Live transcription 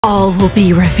All will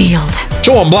be revealed.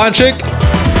 Show him, blind chick.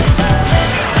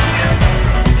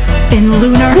 In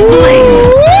lunar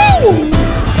flame.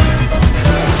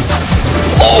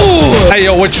 Oh! Hey,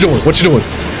 yo, what you doing? What you doing?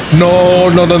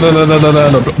 No. Don't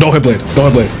hit blade.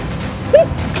 Don't hit blade.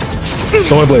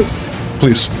 Don't hit blade.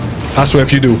 Please. I swear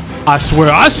if you do. I swear.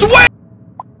 I swear!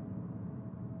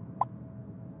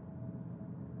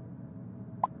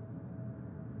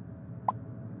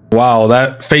 Wow,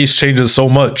 that face changes so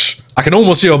much. I can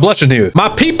almost see a blush in here. My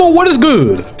people, what is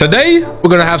good? Today, we're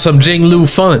gonna have some Jingliu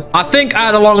fun. I think I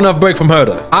had a long enough break from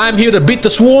Herder. I'm here to beat the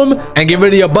swarm and get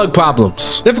rid of your bug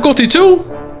problems. Difficulty 2,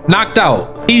 knocked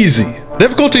out. Easy.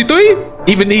 Difficulty 3,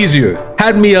 even easier.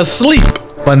 Had me asleep.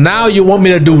 But now you want me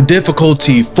to do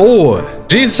difficulty 4.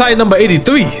 Genius Society number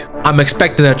 83. I'm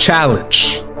expecting a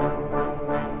challenge.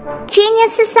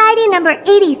 Genius Society number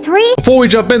 83. Before we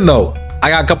jump in though, I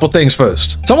got a couple things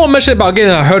first. Someone mentioned about getting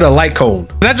a Herder light cone.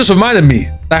 And that just reminded me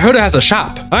that Herder has a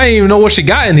shop. I didn't even know what she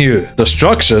got in here.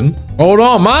 Destruction? Hold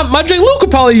on, my Jingliu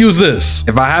could probably use this.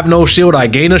 If I have no shield, I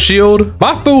gain a shield.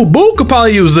 My food boo could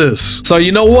probably use this. So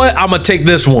you know what? I'm gonna take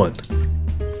this one.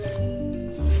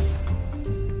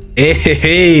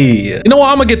 Hey. You know what?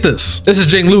 I'm gonna get this. This is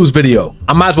Jingliu's video.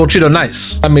 I might as well treat her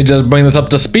nice. Let me just bring this up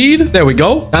to speed. There we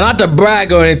go. Now, not to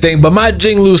brag or anything, but my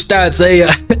Jingliu stats,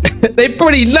 they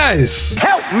pretty nice.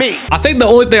 Help me. I think the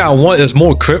only thing I want is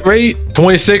more crit rate.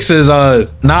 26 is not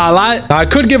a lot. Now, I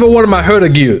could give her one of my Herder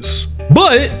gears,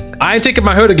 but I ain't taking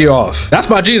my Herder gear off. That's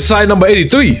my Genius Society number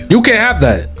 83. You can't have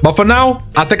that. But for now,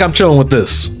 I think I'm chilling with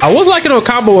this. I was liking her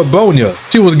combo with Bronya.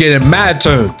 She was getting mad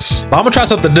turns. But I'm gonna try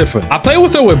something different. I played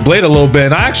with her with Blade a little bit,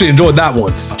 and I actually enjoyed that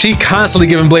one. She constantly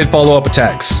giving Blade follow-up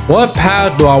attacks. What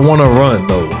path do I want to run,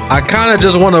 though? I kind of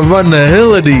just want to run the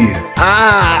Hillity.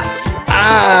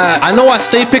 I know I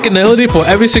stay picking the Hillity for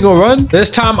every single run.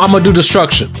 This time, I'm gonna do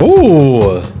Destruction.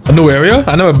 Ooh, a new area.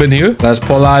 I've never been here. Let's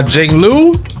pull out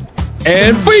Jingliu.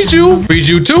 And freeze you. Freeze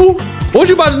you too. What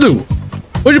you about to do?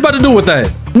 What you about to do with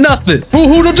that? Nothing.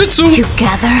 Woohoo no jutsu.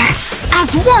 Together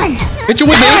as one. Hit you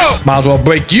with this. Might as well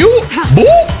break you.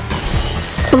 Boop.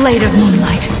 Blade of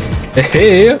moonlight.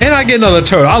 Hey, and I get another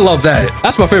turn. I love that.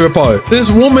 That's my favorite part.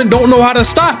 This woman don't know how to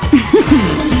stop.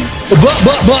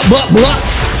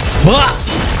 Blah.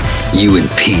 You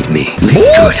impede me. Make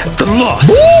good the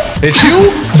loss. It's you.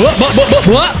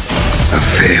 Blah. I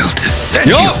failed to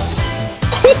send you.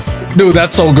 Dude,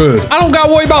 that's so good. I don't gotta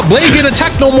worry about Blade getting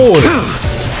attacked no more.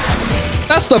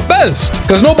 That's the best.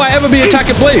 Because nobody ever be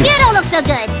attacking Blade. You don't look so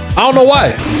good. I don't know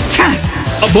why.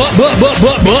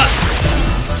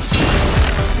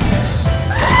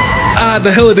 The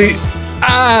Hillity.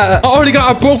 I already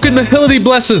got a broken Hillity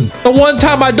blessing. The one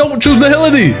time I don't choose the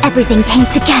Hillity. Everything came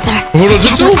together.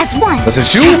 Together as one. That's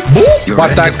it, you. Boop.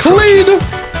 Wipe that clean.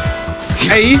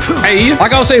 Hey.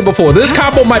 Like I was saying before, this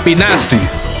combo might be nasty.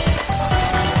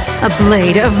 A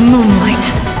blade of moonlight.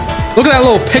 Look at that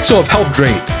little pixel of health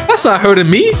drain. That's not hurting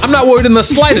me. I'm not worried in the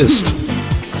slightest.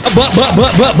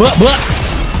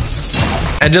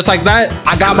 And just like that,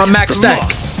 I got my max stack.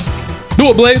 Do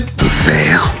it, Blade.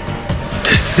 Fail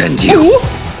to send you.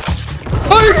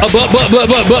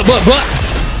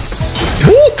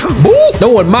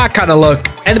 Knowing my kind of luck,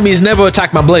 enemies never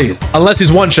attack my Blade unless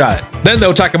he's one shot. Then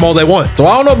they'll attack him all they want. So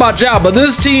I don't know about y'all, but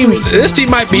this team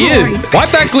might be in. Wipe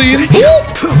that clean.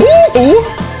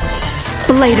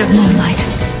 Blade of moonlight.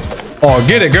 Oh,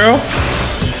 get it, girl.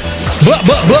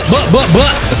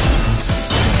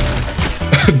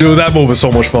 Dude, that move is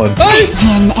so much fun.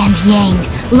 Yin and yang,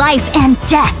 life and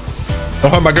death.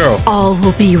 Don't hurt my girl. All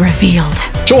will be revealed.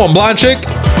 Show him, blind chick.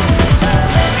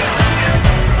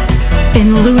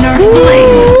 In lunar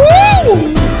flame.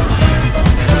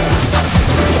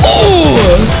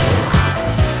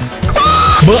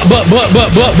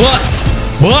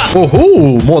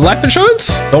 Ooh, more life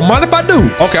insurance? Don't mind if I do.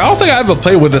 Okay, I don't think I ever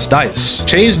played with this dice.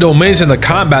 Change domains into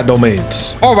combat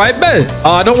domains. All right, bet.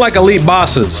 I don't like elite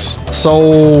bosses.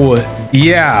 So,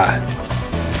 yeah.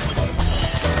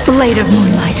 Blade of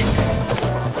moonlight.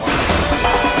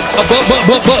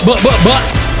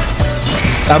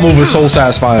 That move is so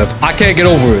satisfying. I can't get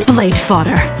over it. Blade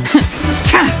fodder.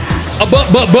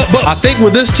 I think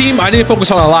with this team, I need to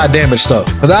focus on a lot of damage stuff.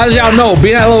 Because as y'all know,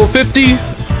 being at level 50,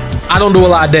 I don't do a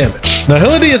lot of damage. Now,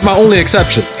 Hillity is my only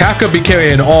exception. Kafka be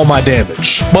carrying all my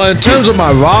damage. But in terms of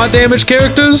my raw damage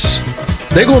characters,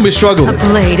 they're going to be struggling. A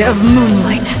blade of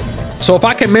moonlight. So if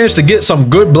I can manage to get some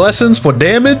good blessings for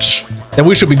damage, then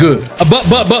we should be good.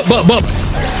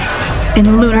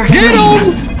 In lunar flame. Get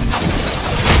him!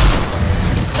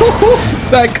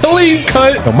 That clean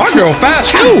cut. Yo, my girl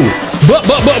fast too.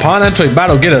 Upon entering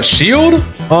battle, get a shield.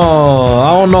 Oh, I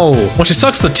don't know. When she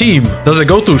sucks the team, does it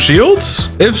go through shields?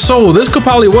 If so, this could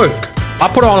probably work. I'll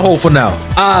put it on hold for now.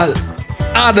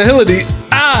 Nihility.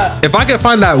 If I can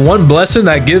find that one blessing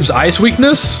that gives ice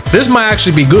weakness, this might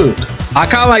actually be good. I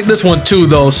kind of like this one too,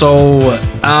 though. So,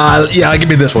 yeah, give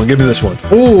me this one. Give me this one.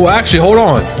 Ooh, actually, hold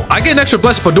on. I get an extra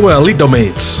blessing for doing elite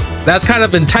domains. That's kind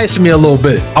of enticing me a little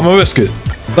bit. I'm gonna risk it.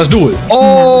 Let's do it.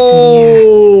 Oh,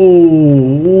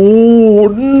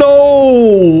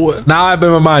 no. Now I've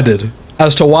been reminded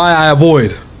as to why I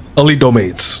avoid elite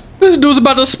domains. This dude's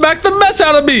about to smack the mess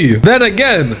out of me. Then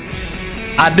again,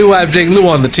 I do have Jingliu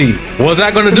on the team. What's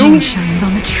that gonna do? Shines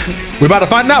on the truth. We're about to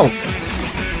find out.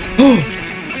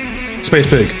 Space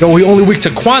Pig. Yo, he only weak to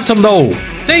quantum though.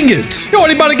 Dang it. Yo,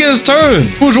 he about to get his turn.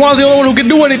 Bourgeois is the only one who can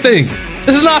do anything.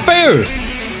 This is not fair.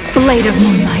 Blade of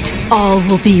Moonlight. All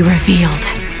will be revealed.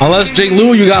 Unless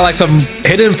Jingliu, you got like some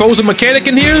hidden frozen mechanic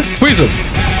in here. Freeze him.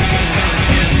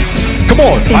 Come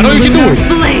on. I know you can do it.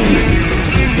 Flame.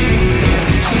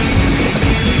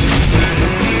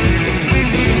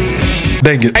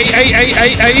 Dang it.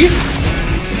 Hey.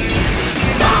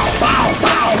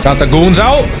 Got the goons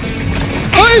out.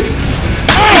 Hey.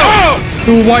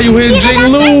 Dude, why you hitting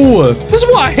Jingliu? This is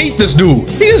why I hate this dude.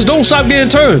 He just don't stop getting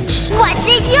turns. What's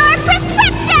in your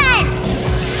prescription?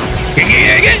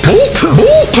 Who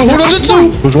does it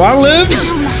too? Bourgeois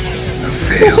lives.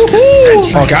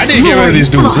 Okay, I didn't get rid of these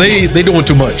dudes. They doing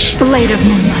too much. Blade of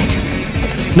Moonlight.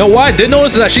 No, what I did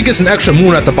notice is that she gets an extra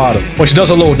moon at the bottom when she does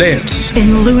a little dance.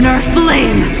 In lunar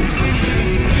flame.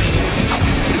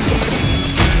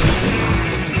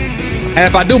 And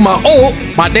if I do my ult,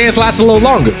 my dance lasts a little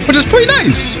longer, which is pretty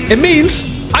nice. It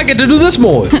means I get to do this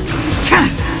more. Okay,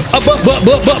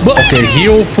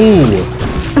 heal fool.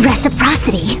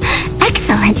 Reciprocity.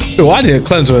 Excellent. Oh, I need a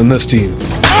cleanser in this team.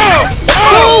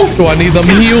 Do I need them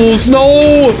heals?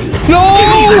 No.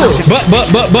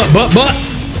 But.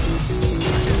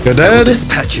 You're dead.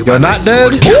 You're not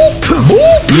dead.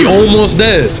 You almost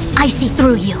dead. I see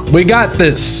through you. We got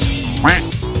this.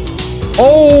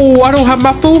 Oh, I don't have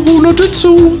my full no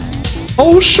jutsu.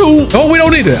 Oh shoot. Oh, we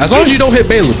don't need it. As long as you don't hit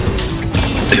Bailey.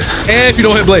 And if you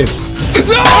don't hit Blade.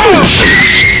 No!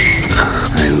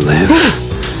 I live.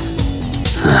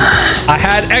 I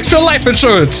had extra life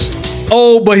insurance.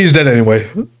 Oh, but he's dead anyway.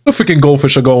 The freaking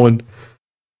goldfish are going.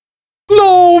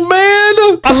 No,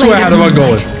 man. I swear I had a run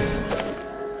going.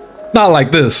 Not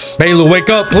like this. Bailey, wake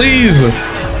up, please.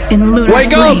 In lunar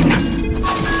Wake flame. up.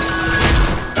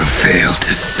 I failed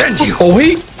to send you. Oh,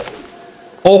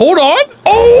 oh, hold on.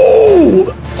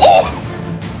 Oh.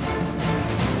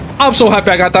 I'm so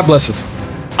happy I got that blessing.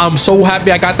 I'm so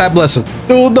happy I got that blessing.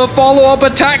 Dude, the follow-up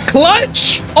attack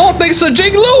clutch. All thanks to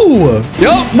Jingliu.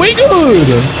 Yup, we good.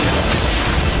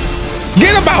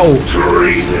 Get him out.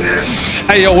 Treasonous.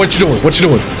 Hey, yo, what you doing? What you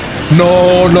doing?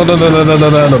 No.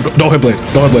 Don't hit Blade.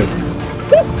 Don't hit Blade.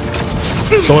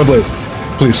 Don't hit Blade.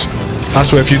 Please. I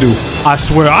swear if you do. I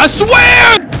swear.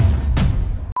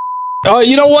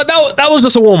 You know what? That was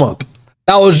just a warm-up.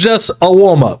 That was just a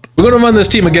warm-up. We're gonna run this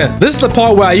team again. This is the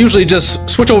part where I usually just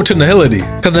switch over to Nihility,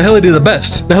 because Nihility is the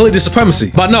best. Nihility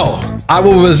supremacy. But no, I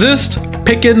will resist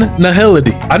picking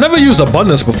Nihility. I never used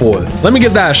Abundance before. Let me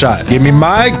give that a shot. Give me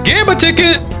my Gamma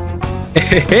ticket.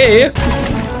 Hey.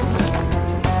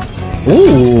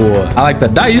 Ooh, I like the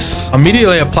dice.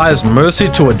 Immediately applies mercy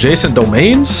to adjacent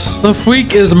domains. The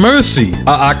freak is mercy.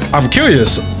 I'm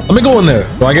curious. Let me go in there.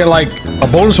 Do I get like a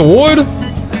bonus reward?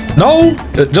 No,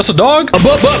 just a dog.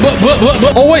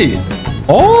 Oh wait.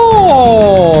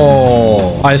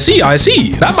 Oh, I see.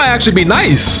 That might actually be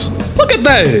nice. Look at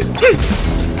that.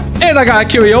 And I got a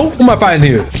Curio. Who am I fighting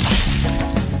here?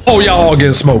 Oh, y'all all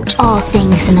getting smoked. All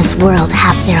things in this world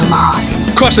have their laws.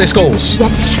 Crush their skulls.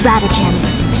 Yet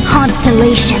stratagems,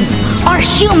 constellations are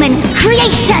human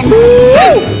creations.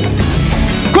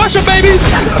 Crush it, baby.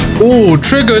 Ooh,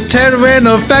 trigger 10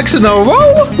 random effects in a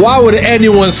row? Why would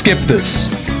anyone skip this?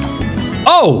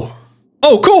 Oh,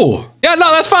 cool. Yeah,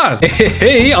 no, that's fine.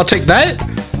 Hey, I'll take that.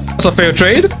 That's a fair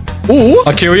trade. Ooh,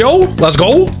 a Curio. Let's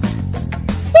go.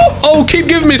 Oh, keep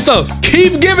giving me stuff.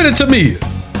 Keep giving it to me.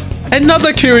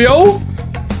 Another Curio.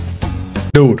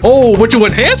 Dude. Oh, would you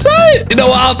enhance that? You know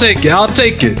what? I'll take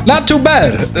it. Not too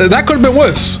bad. That could have been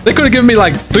worse. They could have given me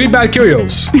like 3 bad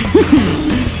Curios.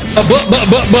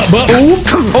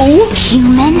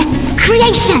 Human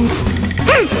creations.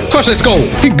 Crush that skull.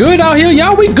 We good out here,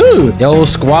 y'all? We good. Yo,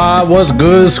 squad, what's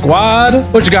good, squad?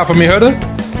 What you got for me, Herder?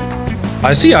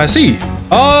 I see.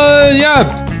 Yeah,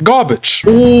 garbage.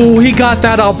 Ooh, he got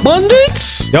that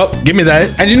abundance. Yup, give me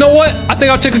that. And you know what? I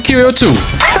think I'll take a Curio too.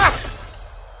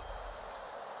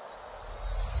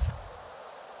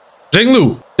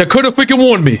 Jingliu. They could have freaking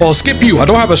warned me. Well, skip you. I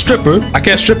don't have a stripper. I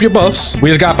can't strip your buffs. We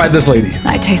just gotta fight this lady.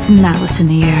 I taste malice in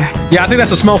the air. Yeah, I think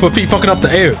that's the smell for Pete fucking up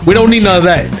the air. We don't need none of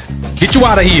that. Get you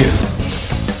out of here.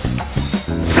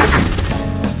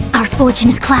 Our fortune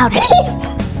is clouded.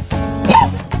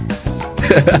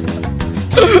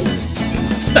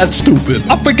 That's stupid.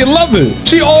 I freaking love it.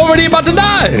 She already about to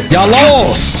die. Y'all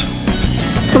lost.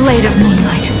 Blade of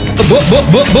moonlight.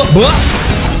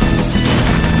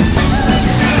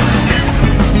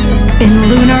 In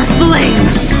lunar flame.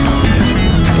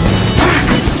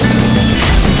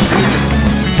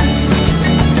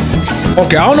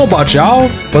 Okay, I don't know about y'all,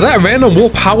 but that random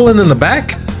wolf howling in the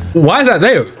back, why is that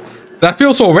there? That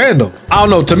feels so random. I don't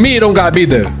know, to me, it don't gotta be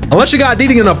there. Unless you got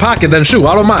Dee in a pocket, then shoot,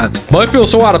 I don't mind. But it feels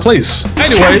so out of place.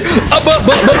 Anyway,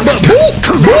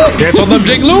 dance on them,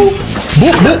 Jingliu.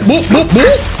 Boop, boop, boop, boop,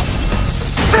 boop.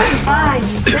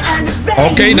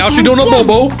 Okay, now she's doing a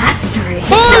bobo.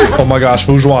 Oh my gosh,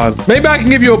 Fujuan. Maybe I can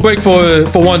give you a break for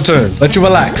one turn. Let you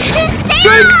relax.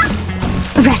 Break.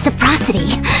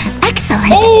 Reciprocity.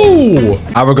 Excellent. Oh!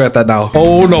 I regret that now.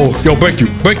 Oh no. Yo, break you.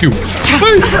 Break you.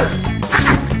 Hey.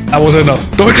 That wasn't enough.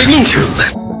 Go hit Jingliu.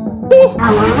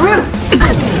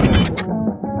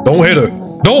 Don't hit her.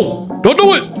 Don't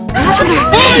do it.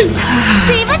 Hey.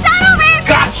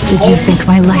 Did you think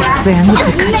my lifespan would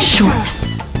be cut short?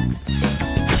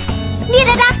 Need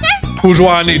a doctor?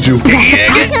 Fujuan, I need you.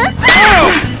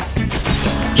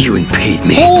 You impede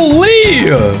me. Holy!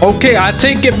 Okay, I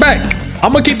take it back.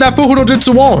 I'm gonna keep that Fuhuno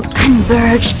Jutsu on.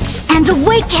 Converge and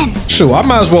awaken. Sure, I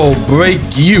might as well break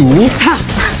you.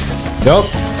 Yup.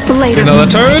 Another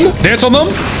turn. Dance on them.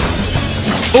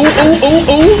 Ooh, ooh, ooh,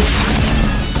 ooh.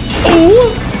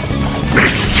 Ooh.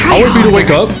 I'll wait for you to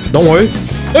wake up. Don't worry.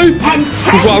 Hey,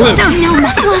 who's where I live?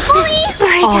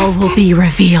 All will be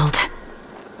revealed.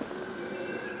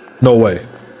 No way.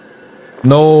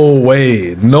 No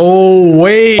way. No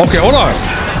way. Okay, hold on.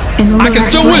 I can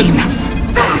still win.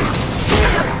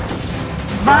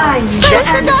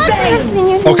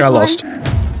 Okay, I lost.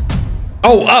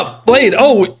 Oh, up, Blade.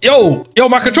 Oh, yo,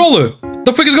 my controller.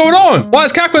 The frick is going on? Why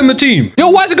is Kappa in the team?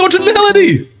 Yo, why is it going to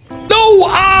Nihility? No,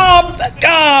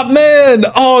 man.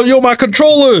 Oh, yo, my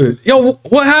controller. Yo,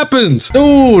 what happened?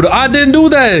 Dude, I didn't do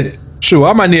that. Sure,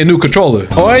 I might need a new controller.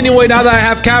 Oh, anyway, now that I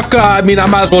have Kafka, I mean, I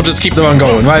might as well just keep the run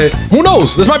going, right? Who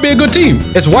knows? This might be a good team.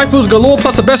 It's waifus galore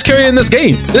plus the best carrier in this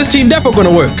game. This team definitely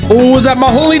gonna work. Oh, is that my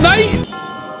holy knight?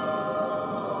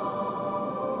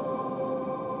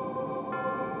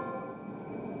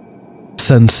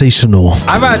 Sensational.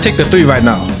 I'd rather take the 3 right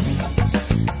now.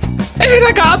 And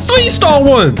I got a 3-star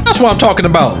one. That's what I'm talking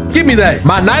about. Give me that.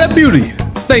 My Knight of Beauty.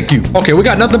 Thank you. Okay, we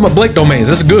got nothing but Blake domains.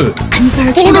 That's good.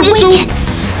 Converge and awaken.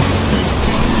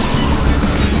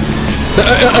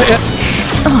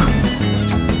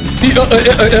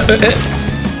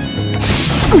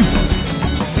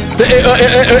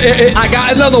 I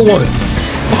got another one.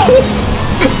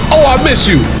 Oh, I miss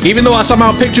you. Even though I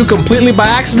somehow picked you completely by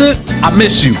accident, I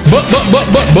miss you.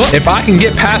 But if I can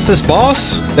get past this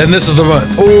boss, then this is the run.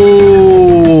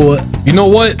 Oh, you know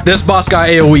what? This boss got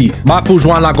AoE. My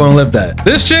Fujuan not gonna live that.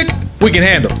 This chick, we can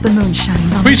handle. The moon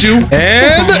shines on Reach you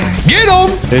and get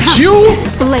him. It's you.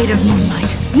 Blade of moonlight.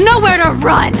 Nowhere to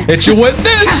run. It's you with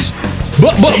this.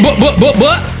 But.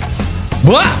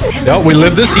 Yo, we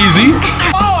live this easy.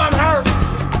 Oh, I'm hurt.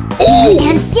 Oh.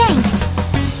 And yang.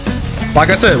 Like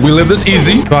I said, we live this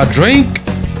easy. Do I drink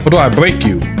or do I break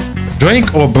you?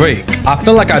 Drink or break? I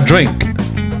feel like I drink.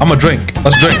 I'm a drink.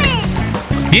 Let's drink.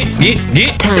 Get.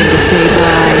 Time to say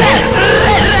bye.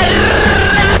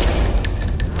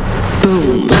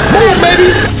 Boom. Boom, baby.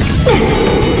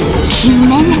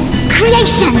 Human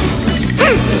creations.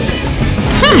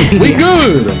 We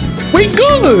good. We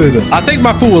good. I think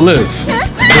my food will live.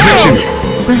 Is it you?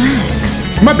 Relax.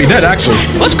 You might be dead, actually.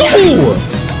 Let's go.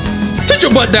 Sit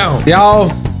your butt down.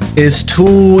 Y'all, it's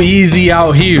too easy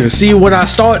out here. See, when I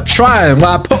start trying, when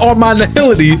I put on my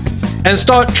nihility and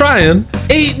start trying,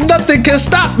 ain't nothing can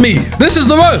stop me. This is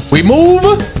the run. We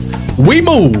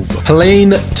move.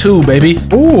 Plane 2, baby.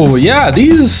 Oh, yeah,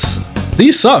 these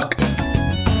suck.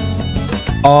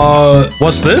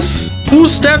 What's this?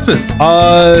 Who's Stefan?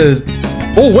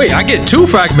 Oh, wait, I get 2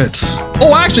 fragments.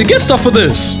 Oh, I actually get stuff for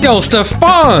this. Yo,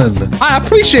 Stefan, I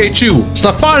appreciate you.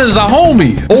 Stefan is the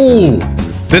homie. Oh,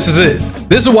 this is it.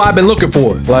 This is what I've been looking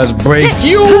for. Let's break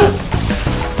you.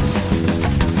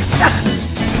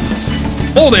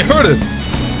 Oh, they hurt him.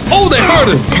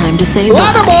 Time to say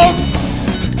Light him bye. up.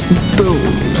 Boom.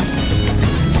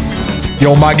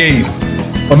 Yo, my game.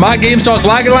 When my game starts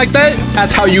lagging like that,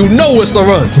 that's how you know it's the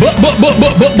run.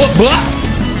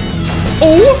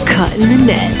 Oh. Cut in the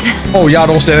net. Oh, y'all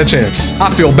don't stand a chance. I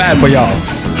feel bad for y'all.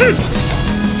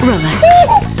 Relax.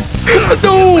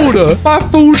 Dude, my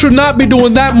food should not be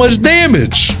doing that much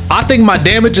damage. I think my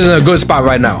damage is in a good spot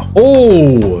right now.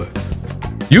 Oh,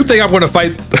 you think I'm gonna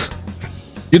fight?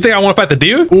 You think I want to fight the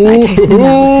deer?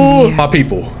 Ooh, my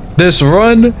people, this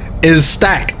run is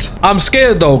stacked. I'm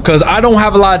scared though, because I don't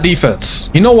have a lot of defense.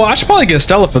 You know what? I should probably get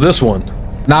Stella for this one.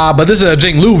 Nah, but this is a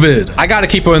Jingliu vid. I gotta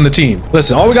keep her in the team.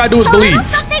 Listen, all we gotta do is believe.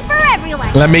 Something for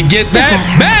everyone. Let me get that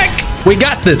back. We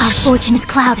got this. Our fortune is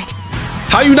clouded.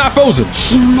 How you not frozen?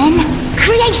 Human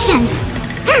creations.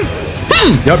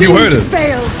 Yup, you heard it.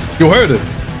 You heard it.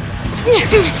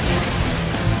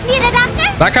 Need a doctor?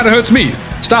 That kind of hurts me.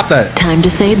 Stop that. Time to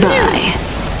say bye.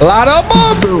 Light up.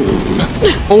 Boom.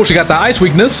 Oh, she got the ice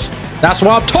weakness. That's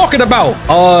what I'm talking about.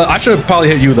 I should have probably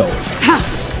hit you though.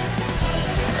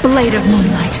 Blade of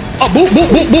moonlight. Oh, boop, boop,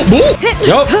 boop, boop, boop.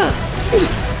 Yup.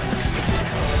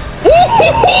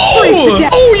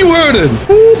 Oh, you heard it.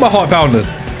 Ooh, my heart pounded.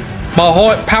 My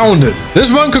heart pounded.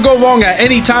 This run could go wrong at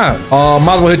any time.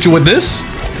 Might as well hit you with this.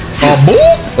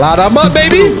 Boop. Light up,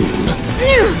 baby.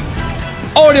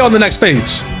 Already on the next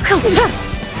page.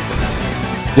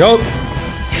 Yup.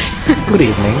 Good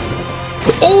evening.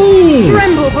 Oh!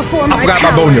 Tremble before my I forgot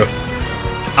about Bonya.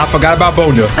 I forgot about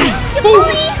Bonya.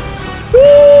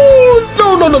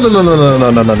 No, no, no, no, no, no,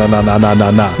 no, no, no, no, no, no, no,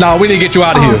 no, no. Nah, we need to get you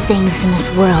out of All here. things in this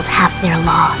world have their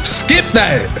laws. Skip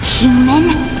that. Human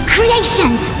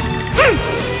creations.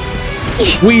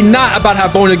 We not about to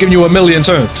have Bonya giving you a million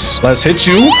turns. Let's hit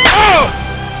you.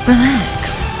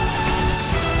 Relax.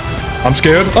 I'm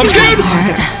scared. I'm scared.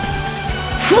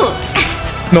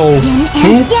 No. Yin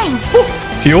and yang.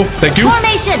 Heal. Thank you.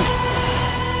 Formation.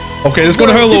 Okay, this is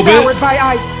gonna hurt a little bit. By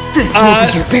ice. This will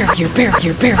be your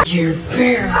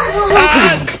bear.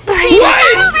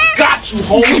 What? Got you,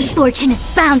 homie. Good fortune is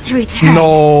bound to return.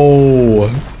 No.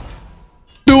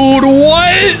 Dude,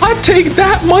 what? I take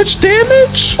that much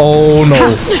damage? Oh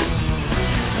no.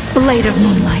 Blade of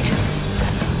moonlight.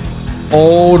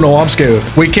 Oh no, I'm scared.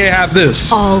 We can't have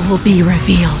this. All will be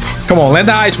revealed. Come on, land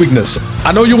the ice weakness.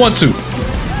 I know you want to.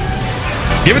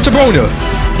 Give it to Bonya.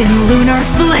 In lunar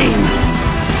flame.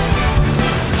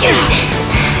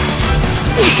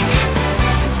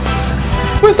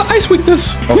 Where's the ice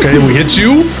weakness? Okay, we hit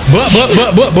you. But.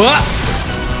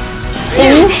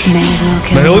 Oh, May as well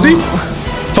kill Melody. them all.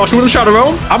 Toss you in the shadow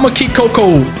realm. I'm gonna keep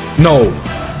Coco. No.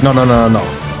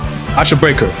 I should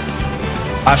break her.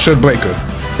 I should break her.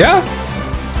 Yeah?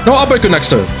 No, I'll break her next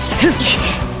turn.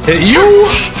 Hit you.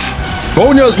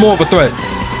 Bonya is more of a threat.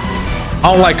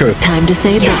 I don't like her. Time to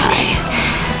say bye.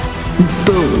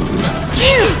 Boom.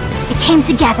 It came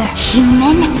together.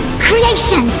 Human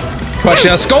creations. Crush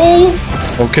that skull.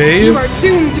 Okay. You are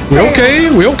doomed to We okay.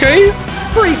 We okay.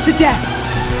 freeze to death.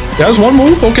 Yeah, that's one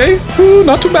move. Okay. Ooh,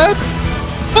 not too bad.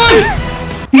 Hey!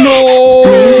 May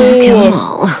as well kill them No.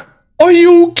 all. Are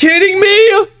you kidding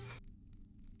me?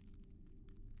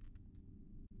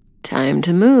 Time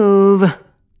to move.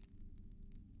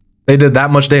 They did that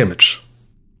much damage.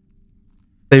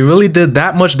 They really did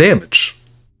that much damage.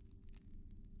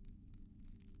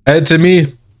 And to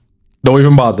me, don't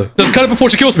even bother. Just cut it before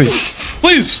she kills me.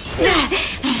 Please.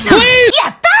 Please.